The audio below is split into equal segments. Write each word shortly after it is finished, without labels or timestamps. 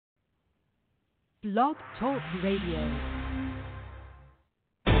Blog Talk Radio.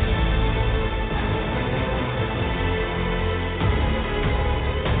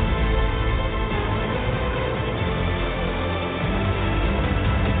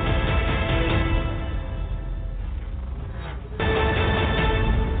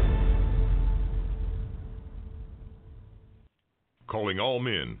 Calling all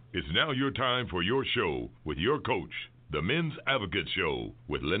men, it's now your time for your show with your coach, the Men's Advocate Show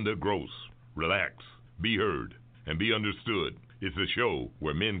with Linda Gross. Relax, be heard, and be understood. It's a show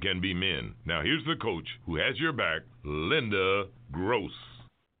where men can be men. Now here's the coach who has your back, Linda Gross.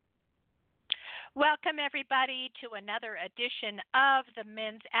 Welcome, everybody, to another edition of the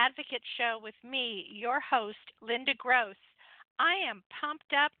Men's Advocate Show with me, your host, Linda Gross. I am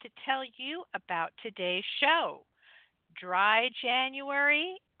pumped up to tell you about today's show. Dry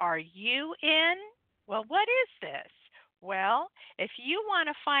January, are you in? Well, what is this? Well, if you want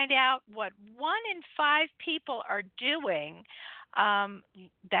to find out what 1 in 5 people are doing,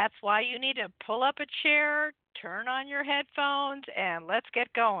 that's why you need to pull up a chair, turn on your headphones, and let's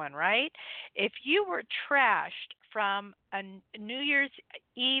get going, right? If you were trashed from a New Year's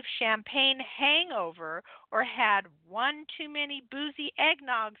Eve champagne hangover or had one too many boozy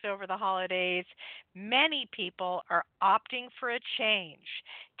eggnogs over the holidays, many people are opting for a change,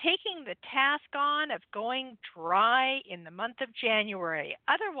 taking the task on of going dry in the month of January,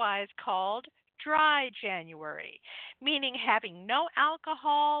 otherwise called Dry January, meaning having no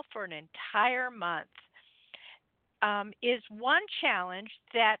alcohol for an entire month. Is one challenge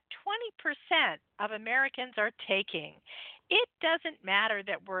that 20% of Americans are taking. It doesn't matter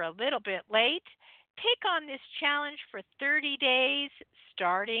that we're a little bit late. Take on this challenge for 30 days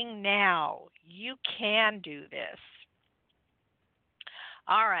starting now. You can do this.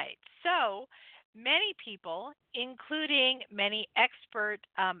 All right, so many people, including many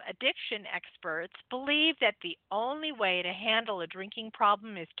addiction experts, believe that the only way to handle a drinking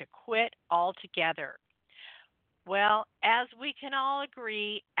problem is to quit altogether. Well, as we can all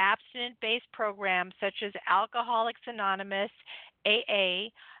agree, abstinence-based programs such as Alcoholics Anonymous, AA,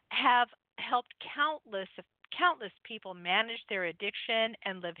 have helped countless people manage their addiction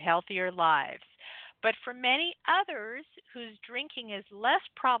and live healthier lives. But for many others whose drinking is less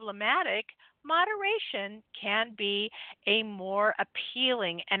problematic, moderation can be a more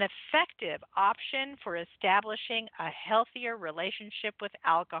appealing and effective option for establishing a healthier relationship with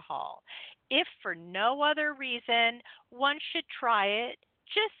alcohol. If for no other reason, one should try it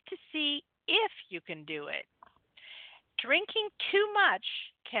just to see if you can do it. Drinking too much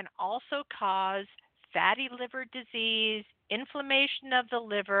can also cause fatty liver disease, inflammation of the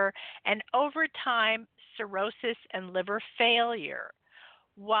liver, and over time, cirrhosis and liver failure.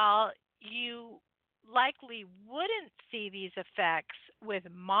 While you likely wouldn't see these effects with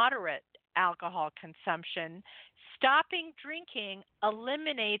moderate alcohol consumption, stopping drinking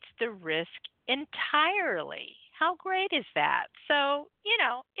eliminates the risk entirely. How great is that? So,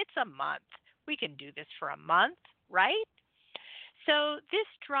 it's a month. We can do this for a month, right? So this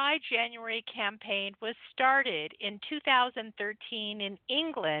Dry January campaign was started in 2013 in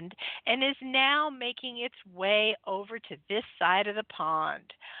England and is now making its way over to this side of the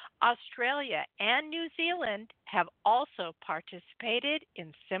pond. Australia and New Zealand have also participated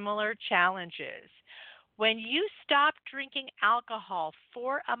in similar challenges. When you stop drinking alcohol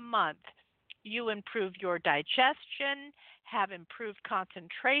for a month, you improve your digestion, have improved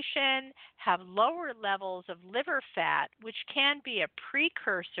concentration, have lower levels of liver fat, which can be a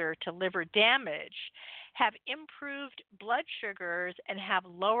precursor to liver damage, have improved blood sugars, and have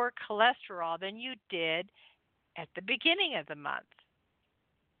lower cholesterol than you did at the beginning of the month.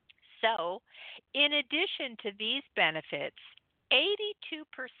 So, in addition to these benefits,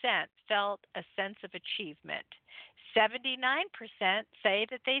 82% felt a sense of achievement. 79% say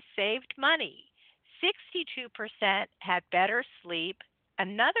that they saved money. 62% had better sleep.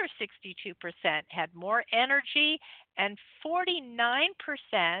 Another 62% had more energy. And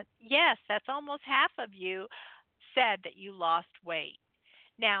 49%, yes, that's almost half of you, said that you lost weight.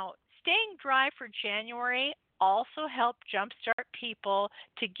 Now, staying dry for January also helped jumpstart people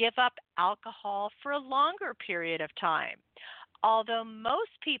to give up alcohol for a longer period of time. Although most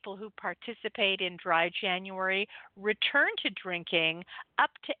people who participate in Dry January return to drinking,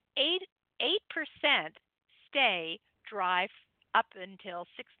 up to 8% stay dry up until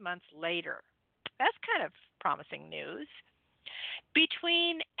 6 months later. That's kind of promising news.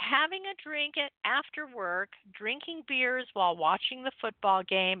 Between having a drink after work, drinking beers while watching the football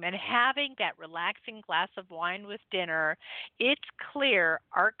game, and having that relaxing glass of wine with dinner, it's clear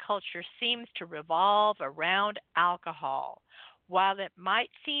our culture seems to revolve around alcohol. While it might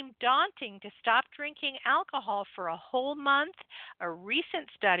seem daunting to stop drinking alcohol for a whole month, a recent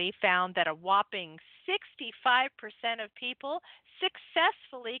study found that a whopping 65% of people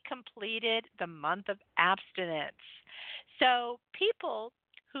successfully completed the month of abstinence. So, people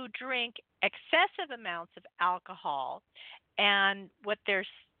who drink excessive amounts of alcohol, and what they're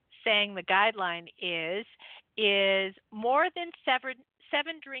saying the guideline is more than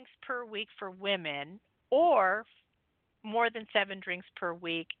seven drinks per week for women, or more than 7 drinks per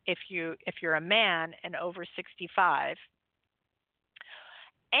week if you're a man and over 65.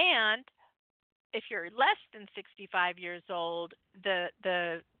 And if you're less than 65 years old, the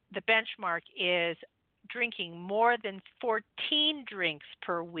benchmark is drinking more than 14 drinks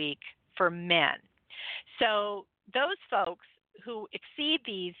per week for men. So those folks who exceed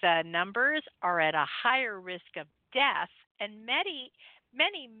these numbers are at a higher risk of death and many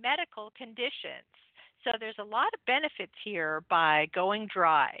medical conditions. So there's a lot of benefits here by going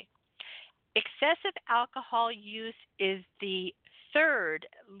dry. Excessive alcohol use is the third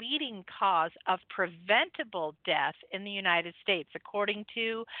leading cause of preventable death in the United States, according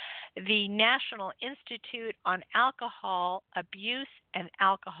to the National Institute on Alcohol Abuse and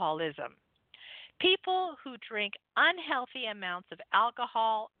Alcoholism. People who drink unhealthy amounts of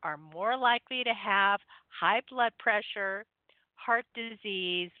alcohol are more likely to have high blood pressure, heart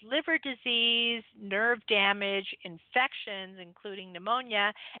disease, liver disease, nerve damage, infections, including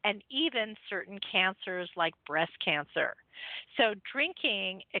pneumonia, and even certain cancers like breast cancer. So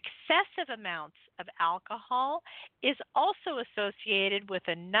drinking excessive amounts of alcohol is also associated with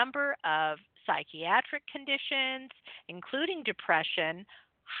a number of psychiatric conditions, including depression,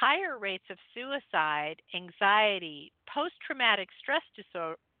 higher rates of suicide, anxiety, post-traumatic stress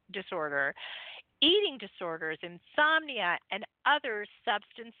disorder, eating disorders, insomnia, and other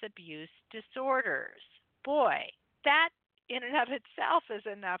substance abuse disorders. Boy, that in and of itself is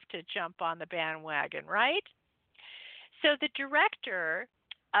enough to jump on the bandwagon, right? So the director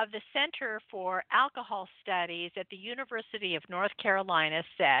of the Center for Alcohol Studies at the University of North Carolina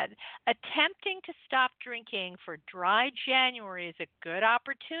said, attempting to stop drinking for dry January is a good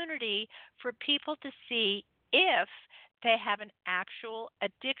opportunity for people to see if they have an actual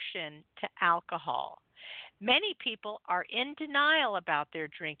addiction to alcohol. Many people are in denial about their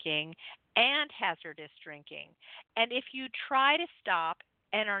drinking and hazardous drinking. And if you try to stop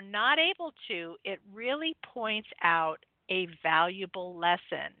and are not able to, it really points out a valuable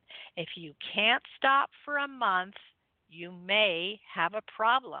lesson. If you can't stop for a month, you may have a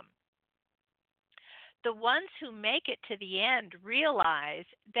problem. The ones who make it to the end realize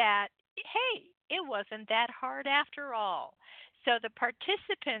that, hey, it wasn't that hard after all. So the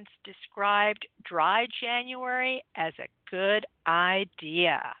participants described dry January as a good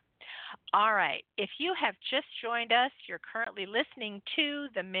idea. All right, if you have just joined us, you're currently listening to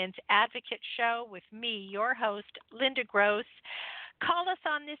the Men's Advocate Show with me, your host, Linda Gross. Call us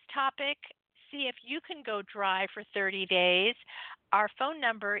on this topic. See if you can go dry for 30 days. Our phone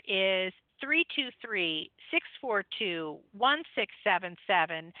number is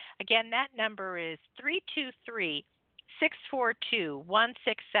 323-642-1677. Again, that number is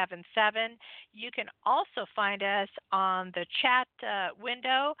 323-642-1677. You can also find us on the chat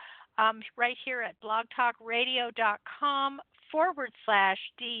window right here at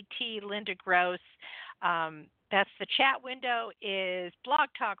blogtalkradio.com/DT Linda Gross. That's the chat window is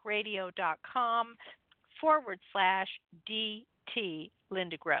blogtalkradio.com/DT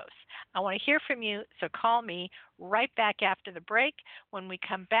Linda Gross. I want to hear from you, so call me right back after the break. When we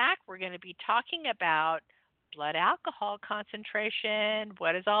come back, we're going to be talking about blood alcohol concentration.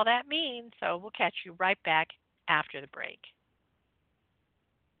 What does all that mean? So we'll catch you right back after the break.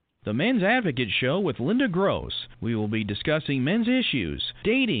 The Men's Advocate Show with Linda Gross. We will be discussing men's issues,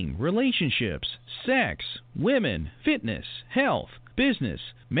 dating, relationships, sex, women, fitness, health, business,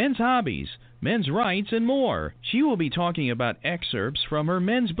 men's hobbies, men's rights, and more. She will be talking about excerpts from her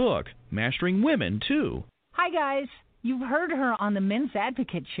men's book, Mastering Women, too. Hi, guys. You've heard her on the Men's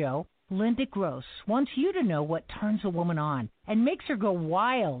Advocate Show. Linda Gross wants you to know what turns a woman on and makes her go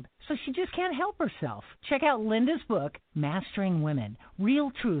wild, so she just can't help herself. Check out Linda's book, Mastering Women,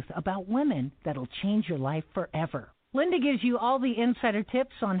 Real Truth About Women That'll Change Your Life Forever. Linda gives you all the insider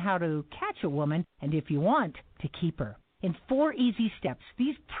tips on how to catch a woman and, if you want, to keep her. In 4 easy steps,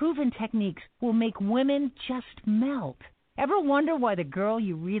 these proven techniques will make women just melt. Ever wonder why the girl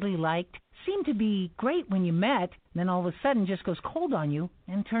you really liked seemed to be great when you met, then all of a sudden just goes cold on you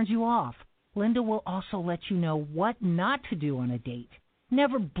and turns you off? Linda will also let you know what not to do on a date.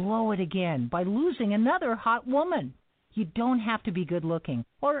 Never blow it again by losing another hot woman. You don't have to be good looking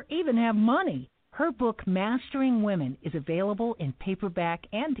or even have money. Her book, Mastering Women, is available in paperback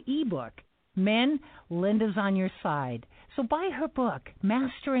and ebook. Men, Linda's on your side. So buy her book,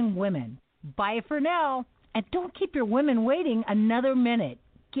 Mastering Women. Buy it for now. And don't keep your women waiting another minute.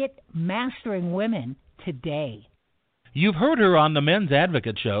 Get Mastering Women today. You've heard her on the Men's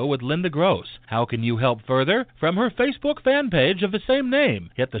Advocate Show with Linda Gross. How can you help further? From her Facebook fan page of the same name.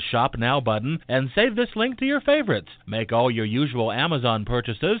 Hit the Shop Now button and save this link to your favorites. Make all your usual Amazon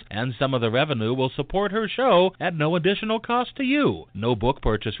purchases, and some of the revenue will support her show at no additional cost to you. No book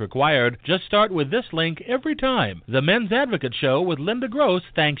purchase required. Just start with this link every time. The Men's Advocate Show with Linda Gross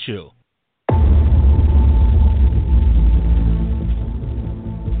thanks you.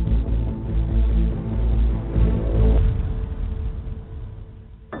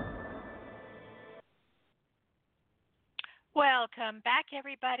 Welcome back,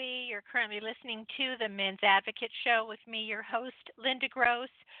 everybody. You're currently listening to the Men's Advocate Show with me, your host, Linda Gross.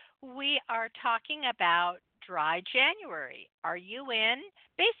 We are talking about dry January. Are you in?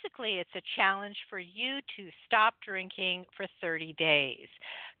 Basically, it's a challenge for you to stop drinking for 30 days.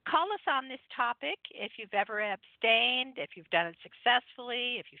 Call us on this topic if you've ever abstained, if you've done it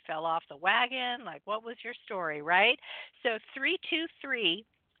successfully, if you fell off the wagon, like what was your story, right? So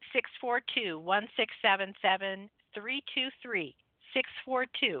 323-642-1677, 323-642-1677.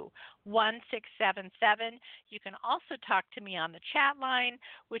 You can also talk to me on the chat line,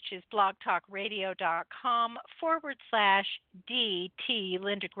 which is blogtalkradio.com/DT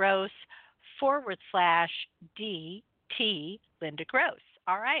Linda Gross /DT Linda Gross.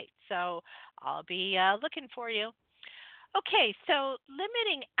 All right, so I'll be looking for you. Okay, so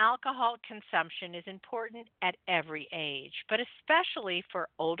limiting alcohol consumption is important at every age, but especially for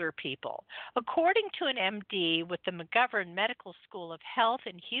older people. According to an MD with the McGovern Medical School of Health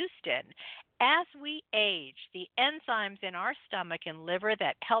in Houston, as we age, the enzymes in our stomach and liver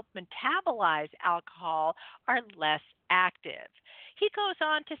that help metabolize alcohol are less active. He goes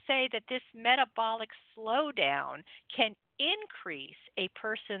on to say that this metabolic slowdown can increase a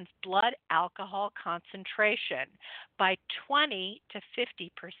person's blood alcohol concentration by 20 to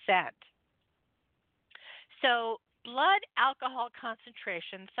 50%. So blood alcohol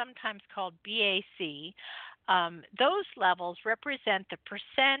concentration, sometimes called BAC, those levels represent the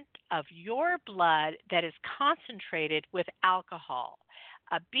percent of your blood that is concentrated with alcohol.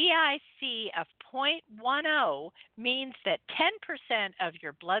 A BIC of 0.10 means that 10% of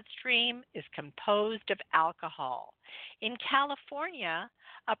your bloodstream is composed of alcohol. In California,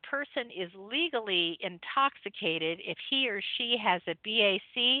 a person is legally intoxicated if he or she has a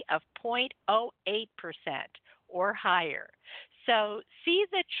BAC of 0.08% or higher. So see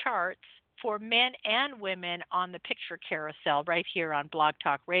the charts for men and women on the picture carousel right here on Blog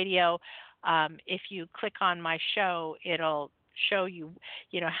Talk Radio. If you click on my show, it'll show you,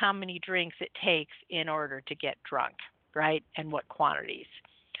 how many drinks it takes in order to get drunk, right, and what quantities.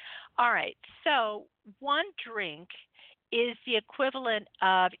 All right, so one drink is the equivalent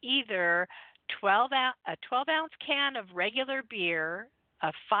of either a 12-ounce can of regular beer,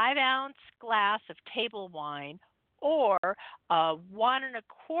 a 5-ounce glass of table wine, or a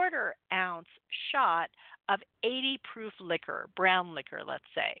 1.25-ounce shot of 80 proof liquor, brown liquor,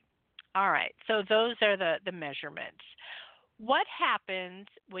 let's say. All right, so those are the measurements. What happens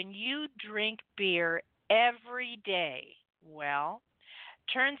when you drink beer every day? Well,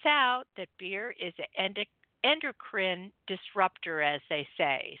 turns out that beer is an endocrine disruptor, as they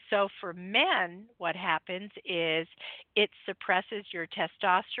say. So for men, what happens is it suppresses your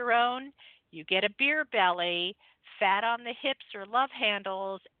testosterone, you get a beer belly, fat on the hips or love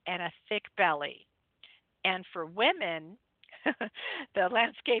handles, and a thick belly. And for women, the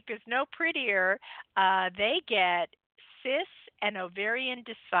landscape is no prettier. They get cysts and ovarian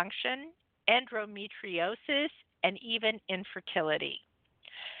dysfunction, endometriosis, and even infertility.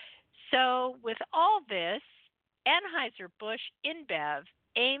 So with all this, Anheuser-Busch InBev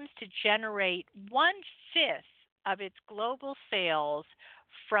aims to generate 1/5 of its global sales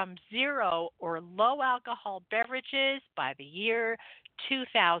from zero or low alcohol beverages by the year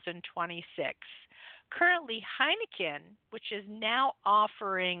 2026. Currently, Heineken, which is now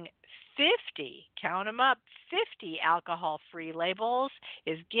offering 50, count them up, 50 alcohol-free labels,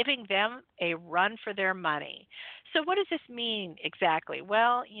 is giving them a run for their money. So what does this mean exactly?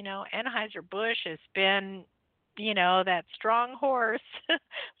 Well, Anheuser-Busch has been, that strong horse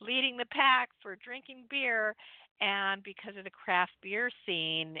leading the pack for drinking beer. And because of the craft beer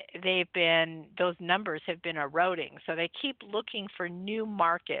scene, those numbers have been eroding. So they keep looking for new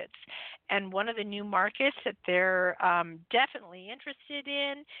markets. And one of the new markets that they're definitely interested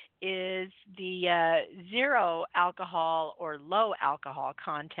in is the zero alcohol or low alcohol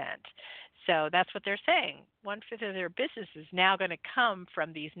content. So that's what they're saying. 1/5 of their business is now going to come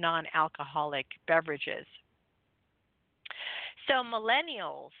from these non alcoholic beverages. So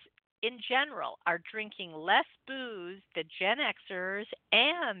millennials in general are drinking less booze than Gen Xers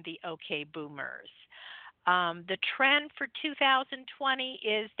and the OK boomers. The trend for 2020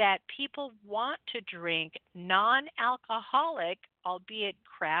 is that people want to drink non alcoholic, albeit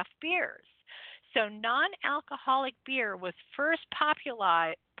craft beers. So, non alcoholic beer was first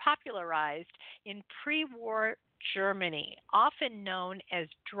popularized in pre war Germany, often known as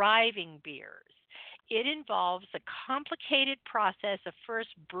driving beers. It involves a complicated process of first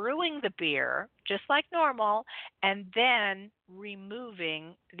brewing the beer, just like normal, and then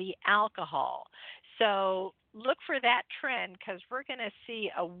removing the alcohol. So look for that trend because we're going to see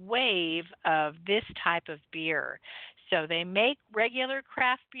a wave of this type of beer. So they make regular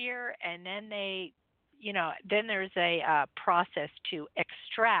craft beer, and then then there's a process to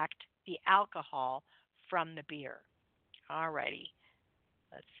extract the alcohol from the beer. Alrighty,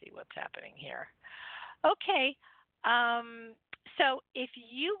 let's see what's happening here. Okay. So if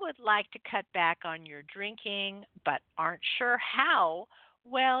you would like to cut back on your drinking but aren't sure how,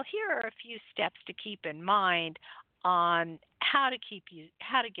 well, here are a few steps to keep in mind on how to get you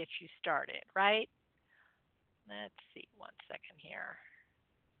started, right? Let's see, 1 second here.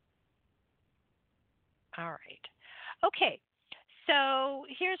 All right. Okay. So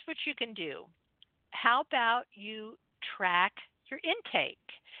here's what you can do. How about you track your intake?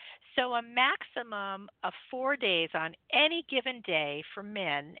 So, a maximum of 4 days on any given day for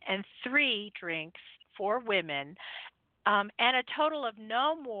men and 3 drinks for women, and a total of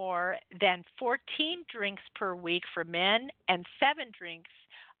no more than 14 drinks per week for men and 7 drinks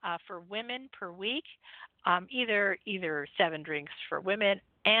for women per week. Either 7 drinks for women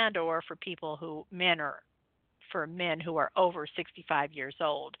and or for people who men who are over 65 years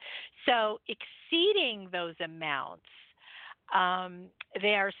old. So, exceeding those amounts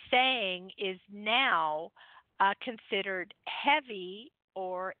they are saying is now considered heavy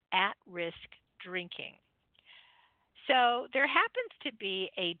or at risk drinking. So there happens to be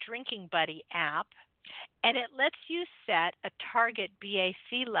a Drinking Buddy app, and it lets you set a target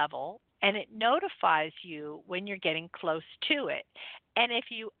BAC level, and it notifies you when you're getting close to it. And if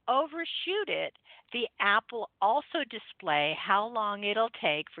you overshoot it, the app will also display how long it'll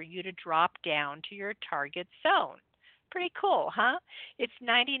take for you to drop down to your target zone. Pretty cool, huh? It's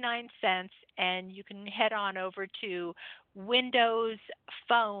 99 cents, and you can head on over to Windows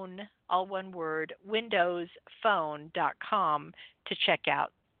Phone, all one word, windowsphone.com to check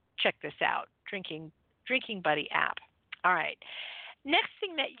this out. Drinking Buddy app. All right. Next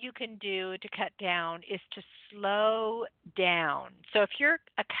thing that you can do to cut down is to slow down. So if you're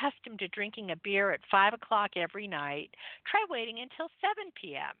accustomed to drinking a beer at 5 o'clock every night, try waiting until 7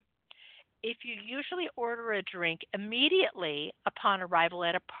 p.m. If you usually order a drink immediately upon arrival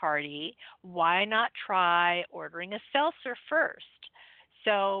at a party, why not try ordering a seltzer first?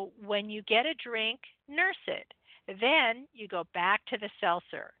 So when you get a drink, nurse it. Then you go back to the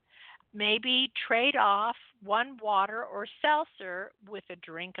seltzer. Maybe trade off one water or seltzer with a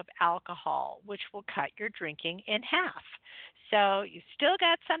drink of alcohol, which will cut your drinking in half. So you still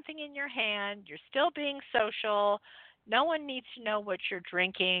got something in your hand, you're still being social. No one needs to know what you're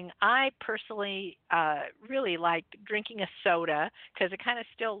drinking. I personally really like drinking a soda because it kind of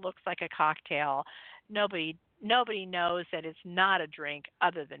still looks like a cocktail. Nobody knows that it's not a drink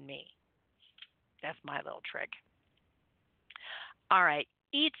other than me. That's my little trick. All right,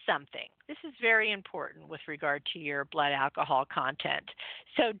 eat something. This is very important with regard to your blood alcohol content.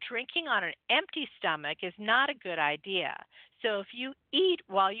 So drinking on an empty stomach is not a good idea. So if you eat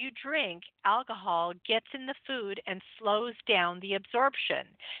while you drink, alcohol gets in the food and slows down the absorption,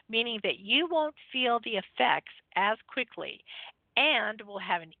 meaning that you won't feel the effects as quickly and will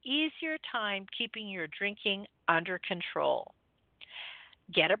have an easier time keeping your drinking under control.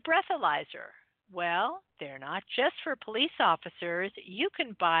 Get a breathalyzer. Well, they're not just for police officers. You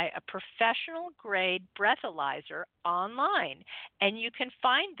can buy a professional grade breathalyzer online, and you can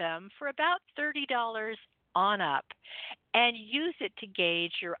find them for about $30 on up, and use it to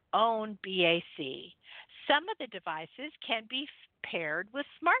gauge your own BAC. Some of the devices can be paired with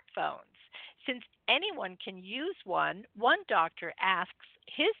smartphones. Since anyone can use one doctor asks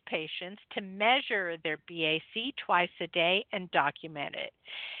his patients to measure their BAC twice a day and document it.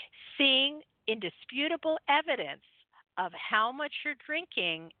 Seeing indisputable evidence of how much you're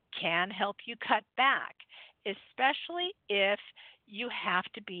drinking can help you cut back, especially if you have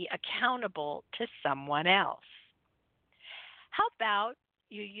to be accountable to someone else. How about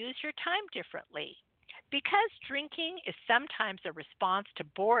you use your time differently? Because drinking is sometimes a response to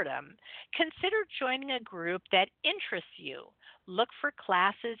boredom, consider joining a group that interests you. Look for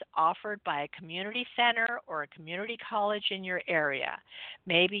classes offered by a community center or a community college in your area.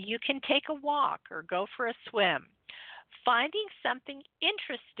 Maybe you can take a walk or go for a swim. Finding something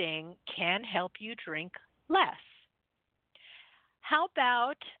interesting can help you drink less. How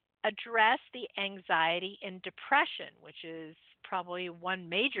about address the anxiety and depression, which is probably one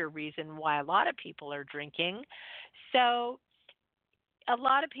major reason why a lot of people are drinking? So, a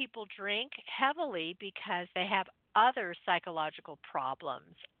lot of people drink heavily because they have other psychological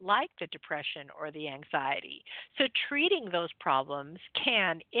problems like the depression or the anxiety. So, treating those problems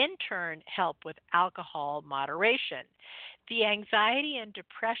can in turn help with alcohol moderation. The Anxiety and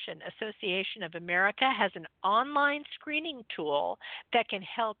Depression Association of America has an online screening tool that can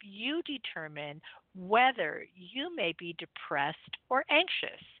help you determine whether you may be depressed or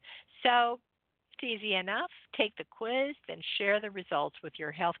anxious. So, it's easy enough. Take the quiz, then share the results with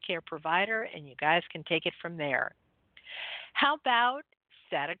your healthcare provider, and you guys can take it from there. How about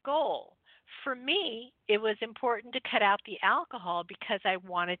set a goal? For me, it was important to cut out the alcohol because I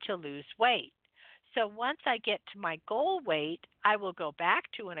wanted to lose weight. So once I get to my goal weight, I will go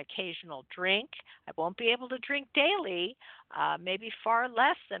back to an occasional drink. I won't be able to drink daily, maybe far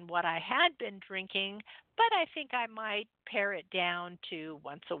less than what I had been drinking, but I think I might pare it down to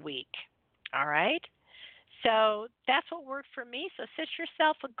once a week. All right? So that's what worked for me. So set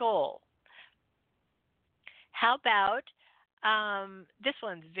yourself a goal. How about this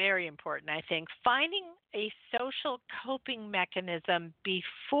one's very important, I think, finding a social coping mechanism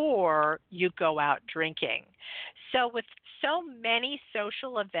before you go out drinking. So, with so many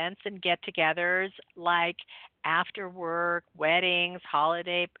social events and get togethers like after work, weddings,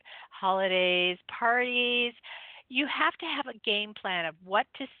 holidays, parties, you have to have a game plan of what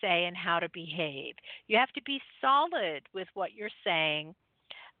to say and how to behave. You have to be solid with what you're saying.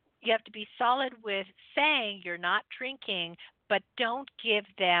 You have to be solid with saying you're not drinking, but don't give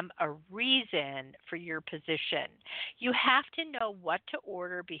them a reason for your position. You have to know what to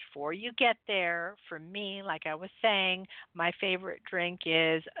order before you get there. For me, like I was saying, my favorite drink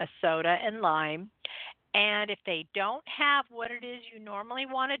is a soda and lime. And if they don't have what it is you normally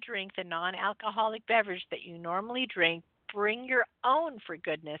want to drink, the non alcoholic beverage that you normally drink, bring your own for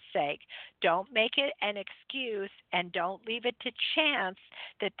goodness sake. Don't make it an excuse and don't leave it to chance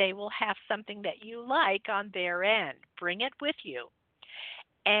that they will have something that you like on their end. Bring it with you.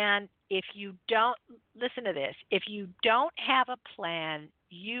 And if you don't, listen to this, if you don't have a plan,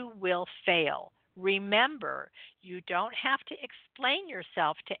 you will fail. Remember, you don't have to explain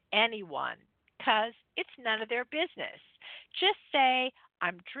yourself to anyone because it's none of their business. Just say,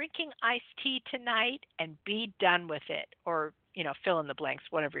 I'm drinking iced tea tonight and be done with it. Or, fill in the blanks,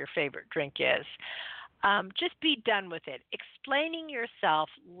 whatever your favorite drink is. Just be done with it. Explaining yourself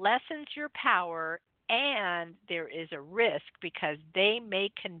lessens your power, and there is a risk because they may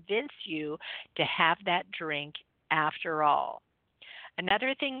convince you to have that drink after all.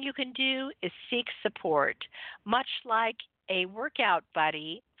 Another thing you can do is seek support. Much like a workout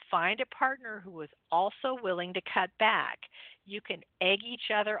buddy, find a partner who is also willing to cut back. You can egg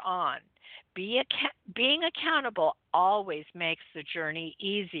each other on. Being accountable always makes the journey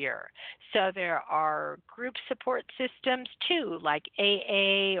easier. So there are group support systems too, like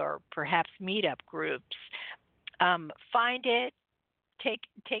AA or perhaps meetup groups. Find it,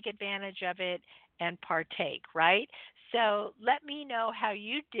 take advantage of it, and partake, right? So let me know how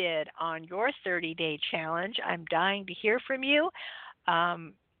you did on your 30-day challenge. I'm dying to hear from you.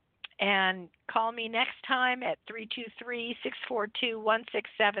 And call me next time at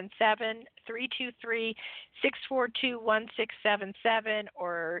 323-642-1677, 323-642-1677,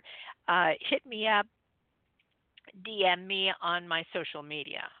 or hit me up, DM me on my social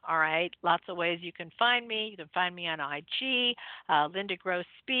media. All right, lots of ways you can find me. You can find me on IG, Linda Gross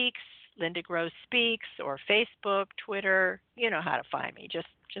Speaks, or Facebook, Twitter. You know how to find me. Just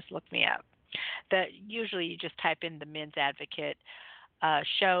look me up. Usually you just type in the Men's Advocate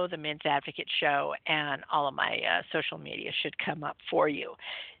show, the Men's Advocate Show, and all of my social media should come up for you.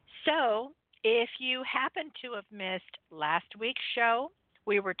 So if you happen to have missed last week's show,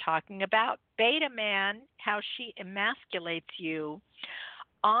 we were talking about Beta Man, how she emasculates you.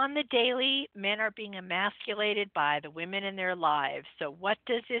 On the daily, men are being emasculated by the women in their lives. So what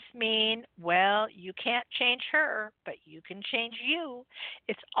does this mean? Well, you can't change her, but you can change you.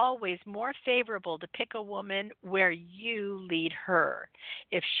 It's always more favorable to pick a woman where you lead her.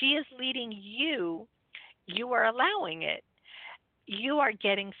 If she is leading you, you are allowing it. You are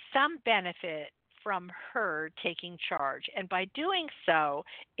getting some benefit from her taking charge. And by doing so,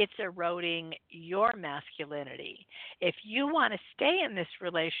 it's eroding your masculinity. If you want to stay in this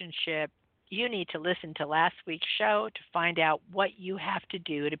relationship, you need to listen to last week's show to find out what you have to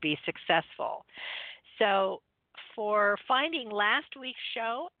do to be successful. So, for finding last week's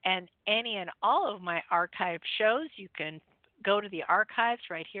show and any and all of my archived shows, you can go to the archives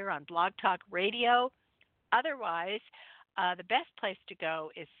right here on Blog Talk Radio. Otherwise, the best place to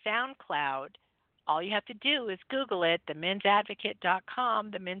go is SoundCloud. All you have to do is Google it,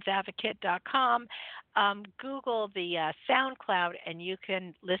 themensadvocate.com, themensadvocate.com. Google the SoundCloud, and you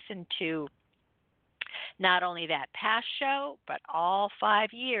can listen to not only that past show, but all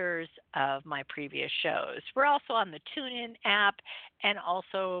 5 years of my previous shows. We're also on the TuneIn app and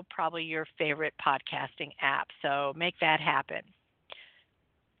also probably your favorite podcasting app. So make that happen.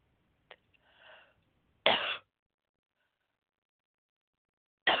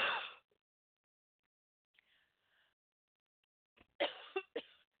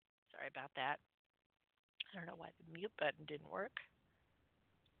 Sorry about that. I don't know why the mute button didn't work.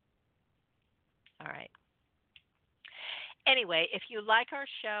 All right. Anyway, if you like our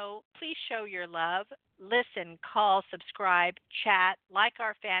show, please show your love. Listen, call, subscribe, chat, like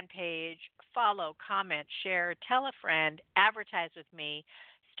our fan page, follow, comment, share, tell a friend, advertise with me.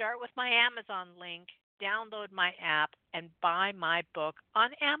 Start with my Amazon link, download my app, and buy my book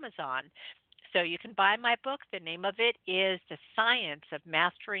on Amazon. So you can buy my book. The name of it is The Science of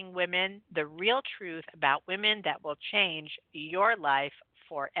Mastering Women, The Real Truth About Women That Will Change Your Life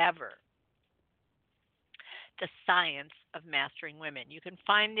Forever. The Science of Mastering Women. You can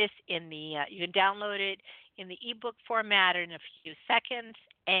find this in the, you can download it in the ebook format in a few seconds,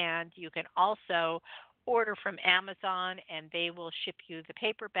 and you can also order from Amazon, and they will ship you the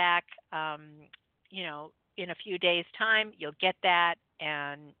paperback, in a few days' time. You'll get that,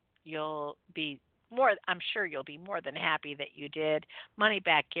 and you'll be I'm sure you'll be more than happy that you did. Money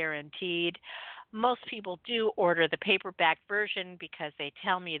back guaranteed. Most people do order the paperback version because they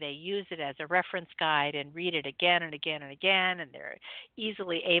tell me they use it as a reference guide and read it again and again and again, and they're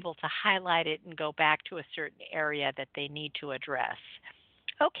easily able to highlight it and go back to a certain area that they need to address.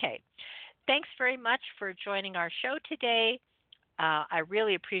 Okay, thanks very much for joining our show today. I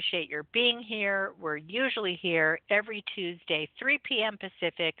really appreciate your being here. We're usually here every Tuesday, 3 p.m.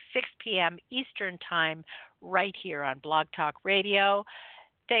 Pacific, 6 p.m. Eastern Time, right here on Blog Talk Radio.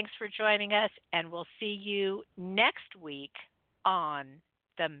 Thanks for joining us, and we'll see you next week on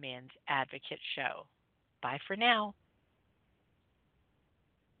the Men's Advocate Show. Bye for now.